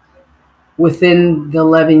 children within the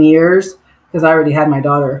 11 years, because I already had my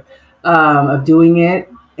daughter, of doing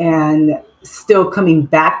it, and still coming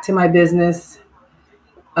back to my business.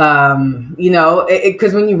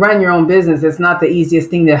 Because when you run your own business, it's not the easiest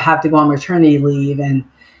thing to have to go on maternity leave, and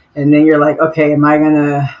then you're like, okay,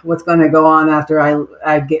 what's gonna go on after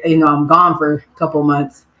I get, I'm gone for a couple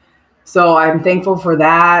months. So I'm thankful for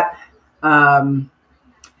that. And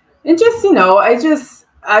just,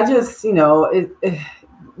 I just,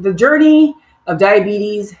 the journey of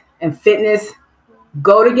diabetes and fitness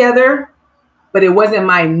go together, but it wasn't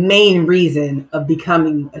my main reason of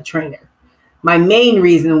becoming a trainer. My main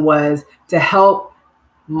reason was to help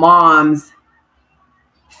moms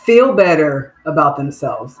feel better about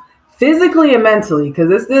themselves, physically and mentally,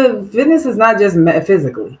 because fitness is not just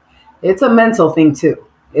physically. It's a mental thing too.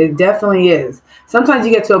 It definitely is. Sometimes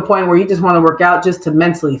you get to a point where you just want to work out just to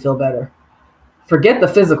mentally feel better. Forget the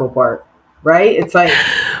physical part, right? It's like,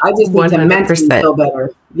 I just need 100%. To mentally feel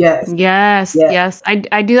better. Yes.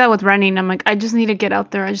 I do that with running. I'm like, I just need to get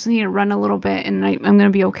out there. I just need to run a little bit and I'm going to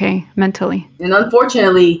be okay mentally. And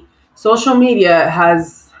unfortunately, social media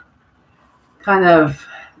has kind of,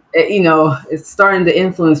 it's starting to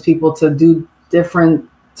influence people to do different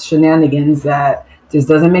shenanigans that just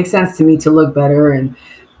doesn't make sense to me, to look better and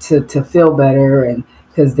to feel better, and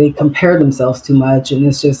because they compare themselves too much. And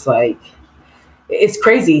it's just like, it's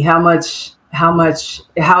crazy how it's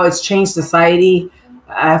changed society.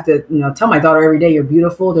 I have to, tell my daughter every day, you're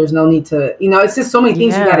beautiful. There's no need to, it's just so many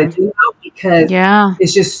things you got to do now, because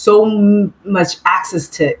it's just so much access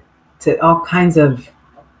to all kinds of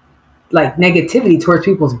like negativity towards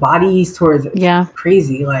people's bodies, towards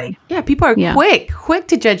crazy. Like, people are quick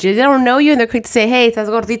to judge you. They don't know you and they're quick to say, hey, estás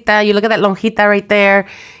gordita. You look at that lonjita right there.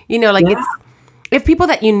 It's, if people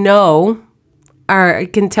that you know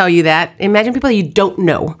can tell you that, imagine people that you don't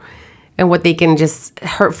know and what they can just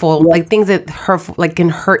hurtful, like things that hurtful, like can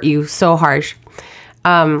hurt you so harsh.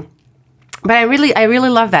 But I really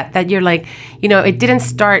love that you're like, it didn't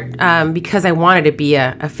start because I wanted to be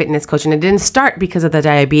a fitness coach, and it didn't start because of the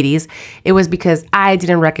diabetes. It was because I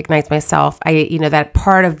didn't recognize myself. That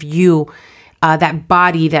part of you, that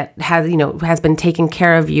body that has been taking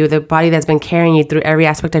care of you, the body that's been carrying you through every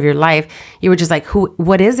aspect of your life. You were just like,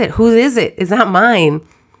 what is it? Who is it? It's not mine.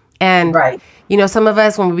 And, some of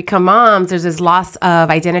us, when we become moms, there's this loss of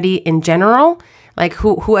identity in general. Like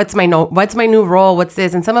what's my new role? What's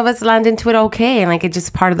this? And some of us land into it okay. And like, it's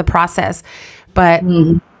just part of the process. But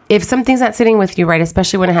if something's not sitting with you, right,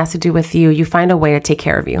 especially when it has to do with you, you find a way to take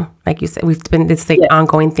care of you. Like you said, it's like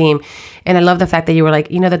ongoing theme. And I love the fact that you were like,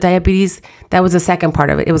 the diabetes, that was the second part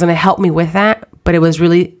of it. It was going to help me with that, but it was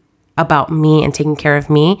really about me and taking care of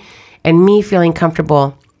me and me feeling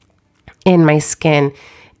comfortable in my skin.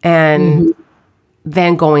 And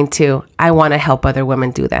then I want to help other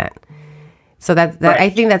women do that. So that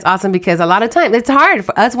I think that's awesome, because a lot of times it's hard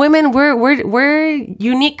for us women. We're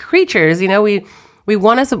unique creatures. We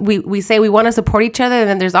want to, we say we want to support each other. And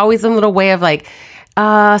then there's always some little way of like,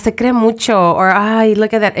 se cree mucho, or,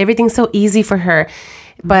 look at that. Everything's so easy for her.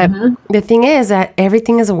 But the thing is that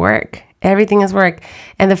everything is work. Everything is work.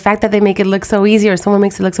 And the fact that they make it look so easy, or someone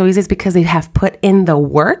makes it look so easy, is because they have put in the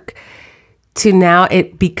work to now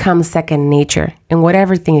it becomes second nature in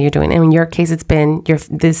whatever thing you're doing. And in your case, it's been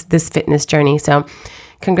this fitness journey. So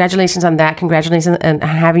congratulations on that. Congratulations on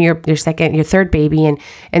having your third baby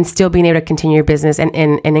and still being able to continue your business and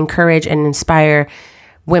encourage and inspire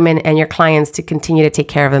women and your clients to continue to take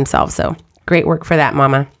care of themselves. So great work for that,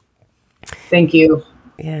 Mama. Thank you.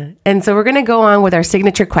 Yeah. And so we're going to go on with our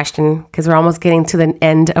signature question, because we're almost getting to the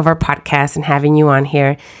end of our podcast and having you on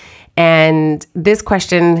here. And this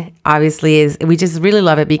question obviously we just really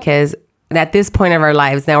love it, because at this point of our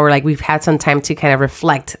lives now, we've had some time to kind of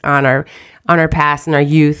reflect on our past and our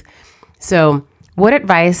youth. So what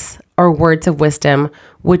advice or words of wisdom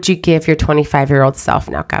would you give your 25-year-old self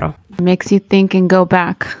now, Caro? Makes you think and go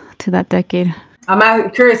back to that decade. I'm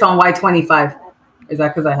curious on why 25. Is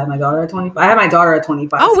that because I had my daughter at 25? I had my daughter at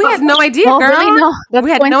 25. Oh, we had no idea, girl. Really? No, we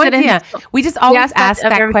had no idea. We just always ask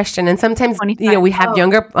that question. And sometimes, we have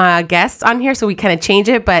younger guests on here, so we kind of change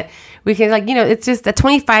it. But we can it's just the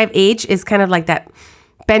 25 age is kind of like that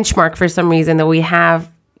benchmark for some reason that we have,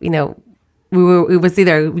 it was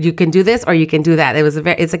either you can do this or you can do that.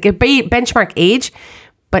 It's like a benchmark age,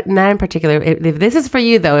 but not in particular. If this is for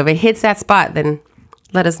you, though, if it hits that spot, then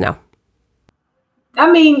let us know. I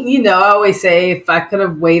mean, I always say if I could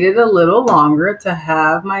have waited a little longer to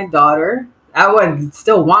have my daughter, I would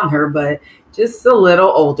still want her, but just a little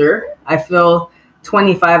older. I feel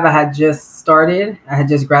 25, I had just started. I had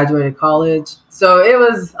just graduated college. So it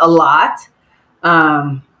was a lot.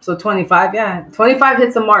 So 25, 25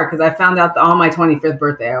 hits the mark, because I found out that on my 25th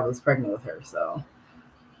birthday, I was pregnant with her. So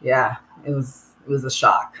yeah, it was a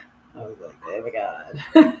shock. I was like, oh my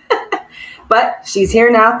God. But she's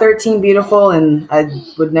here now, 13, beautiful, and I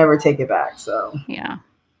would never take it back. So yeah.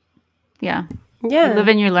 You live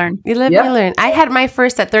and you learn. You live and you learn. I had my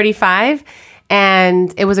first at 35,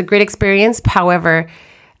 and it was a great experience. However,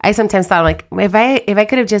 I sometimes thought like, if I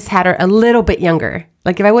could have just had her a little bit younger,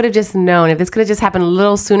 like if I would have just known, if this could have just happened a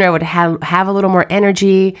little sooner, I would have a little more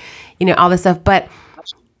energy, all this stuff. But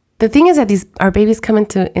the thing is that our babies come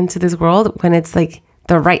into this world when it's like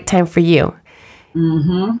the right time for you.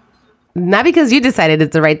 Mm-hmm. Not because you decided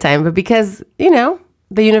it's the right time, but because,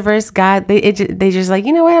 the universe, God, they just like,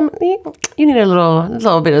 you know what, you need a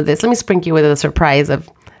little bit of this. Let me sprinkle you with a surprise of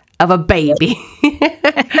a baby.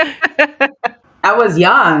 I was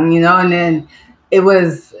young, and then it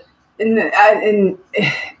was, and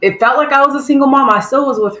it felt like I was a single mom. I still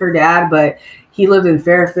was with her dad, but he lived in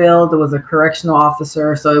Fairfield. There was a correctional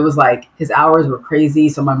officer. So it was like his hours were crazy.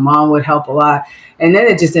 So my mom would help a lot. And then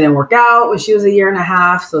it just didn't work out when she was 1.5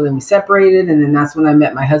 years. So then we separated. And then that's when I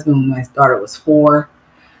met my husband when my daughter was 4.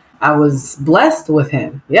 I was blessed with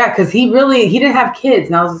him. Yeah, because he didn't have kids.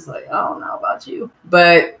 And I was just like, I don't know about you.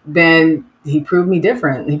 But then he proved me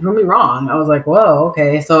different. He proved me wrong. I was like, whoa,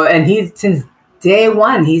 okay. So, and since day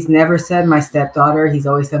one, he's never said my stepdaughter. He's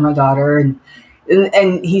always said my daughter. And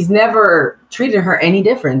he's never treated her any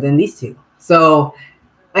different than these two. So,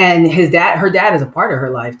 and her dad is a part of her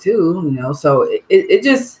life too, so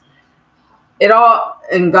it all,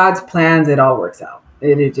 in God's plans, it all works out.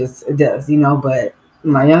 It does, but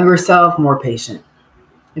my younger self, more patient.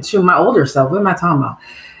 It's true. My older self, what am I talking about?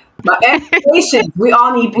 But patience. We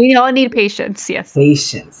all need patience. Yes.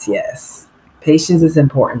 Patience. Yes. Patience is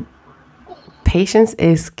important. Patience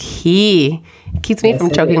is key. It keeps me from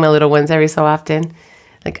choking my little ones every so often.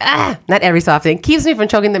 Like, not every so often. It keeps me from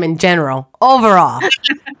choking them in general, overall.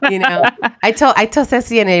 I tell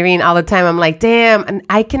Ceci and Irene all the time, I'm like, damn, and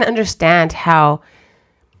I can understand how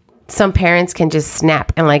some parents can just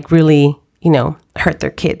snap and like really, hurt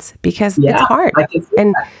their kids because it's hard.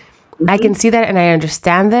 I can see that and I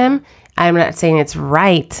understand them. I'm not saying it's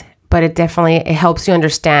right, but it helps you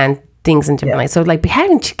understand things in different ways. So like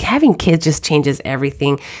having kids just changes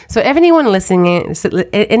everything. So anyone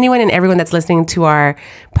and everyone that's listening to our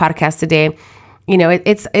podcast today,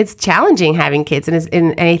 it's challenging having kids,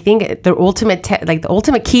 and I think the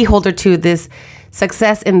ultimate key holder to this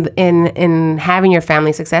success in having your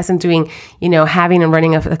family, success in doing, having and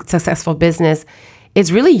running a successful business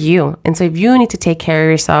is really you. And so if you need to take care of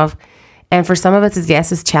yourself, and for some of us,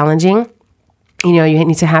 it's challenging. You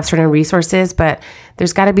need to have certain resources, but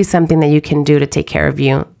there's got to be something that you can do to take care of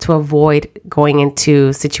you, to avoid going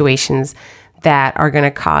into situations that are going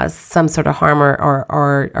to cause some sort of harm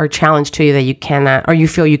or challenge to you that you cannot, or you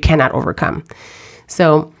feel you cannot overcome.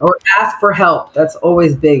 So, or ask for help. That's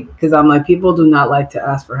always big, because I'm like, people do not like to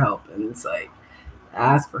ask for help. And it's like,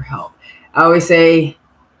 ask for help. I always say,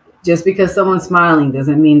 just because someone's smiling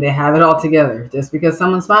doesn't mean they have it all together. Just because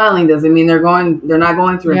someone's smiling doesn't mean they're not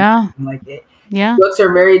going through anything like it. Yeah. Looks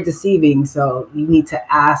are very deceiving. So you need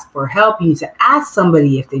to ask for help. You need to ask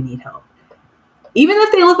somebody if they need help. Even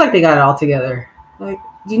if they look like they got it all together. Like,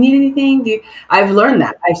 do you need anything? I've learned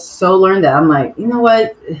that. I've so learned that. I'm like, you know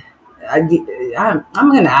what? I'm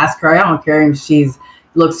going to ask her. I don't care if she's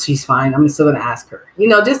fine. I'm still going to ask her.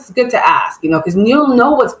 Just good to ask, because you don't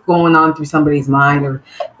know what's going on through somebody's mind, or,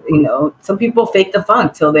 some people fake the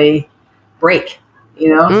funk till they break.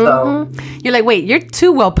 So you're like, wait, you're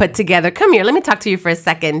too well put together. Come here. Let me talk to you for a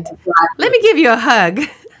second. Exactly. Let me give you a hug.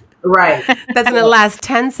 Right. That's going to last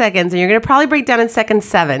 10 seconds and you're going to probably break down in second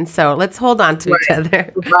 7. So let's hold on to each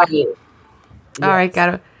other. Right. Yes. All right.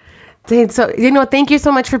 Got it. So, thank you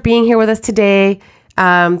so much for being here with us today.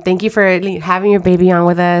 Thank you for having your baby on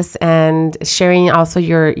with us and sharing also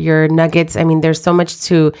your nuggets. I mean, there's so much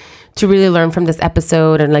to really learn from this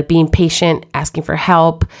episode, and like being patient, asking for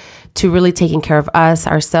help, to really taking care of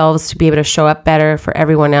ourselves, to be able to show up better for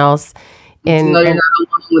everyone else. You're not alone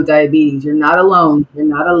with diabetes. You're not alone. You're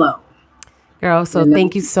not alone. Girl, so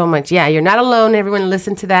thank you so much. Yeah, you're not alone. Everyone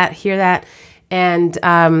listen to that, hear that. And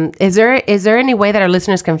is there any way that our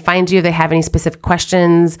listeners can find you if they have any specific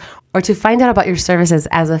questions, or to find out about your services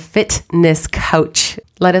as a fitness coach?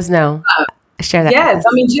 Let us know. Share that. Yes,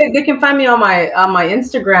 I mean, they can find me on my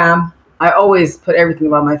Instagram. I always put everything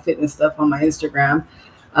about my fitness stuff on my Instagram.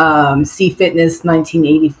 Fitness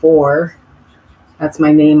 1984. That's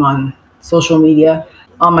my name on social media.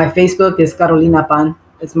 On my Facebook is Carolina Pan.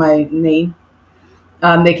 It's my name.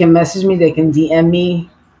 They can message me. They can DM me.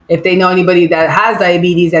 If they know anybody that has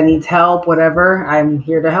diabetes that needs help, whatever, I'm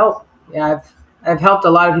here to help. Yeah, I've helped a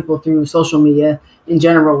lot of people through social media in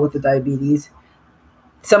general with the diabetes.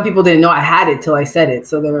 Some people didn't know I had it till I said it.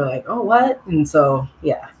 So they were like, oh, what? And so,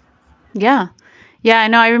 yeah. Yeah. Yeah, I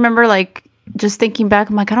know. I remember like just thinking back,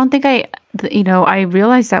 I'm like, I don't think I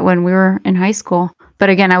realized that when we were in high school. But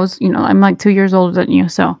again, I was, I'm like 2 years older than you.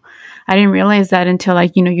 So I didn't realize that until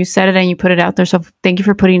like, you said it and you put it out there. So thank you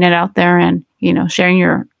for putting it out there and, sharing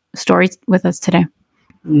your stories with us today.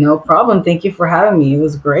 No problem. Thank you for having me. It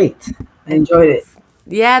was great. I enjoyed it.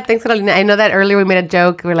 Yeah, thanks, Carolina. I know that earlier we made a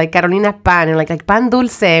joke. We're like, Carolina pan. And like pan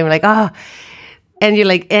dulce. And we're like, oh. And you're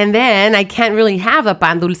like, and then I can't really have a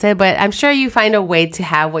pan dulce, but I'm sure you find a way to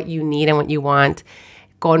have what you need and what you want.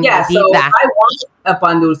 Con yeah, so if I want a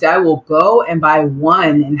pan dulce, I will go and buy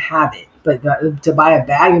one and have it. But to buy a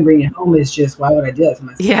bag and bring it home is just, why would I do that to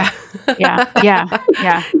myself?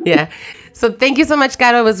 Yeah. So thank you so much,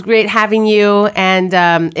 Caro. It was great having you.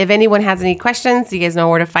 And if anyone has any questions, you guys know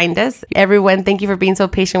where to find us. Everyone, thank you for being so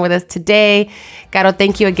patient with us today. Caro,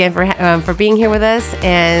 thank you again for being here with us.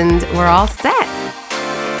 And we're all set.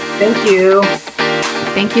 Thank you.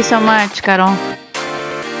 Thank you so much, Caro.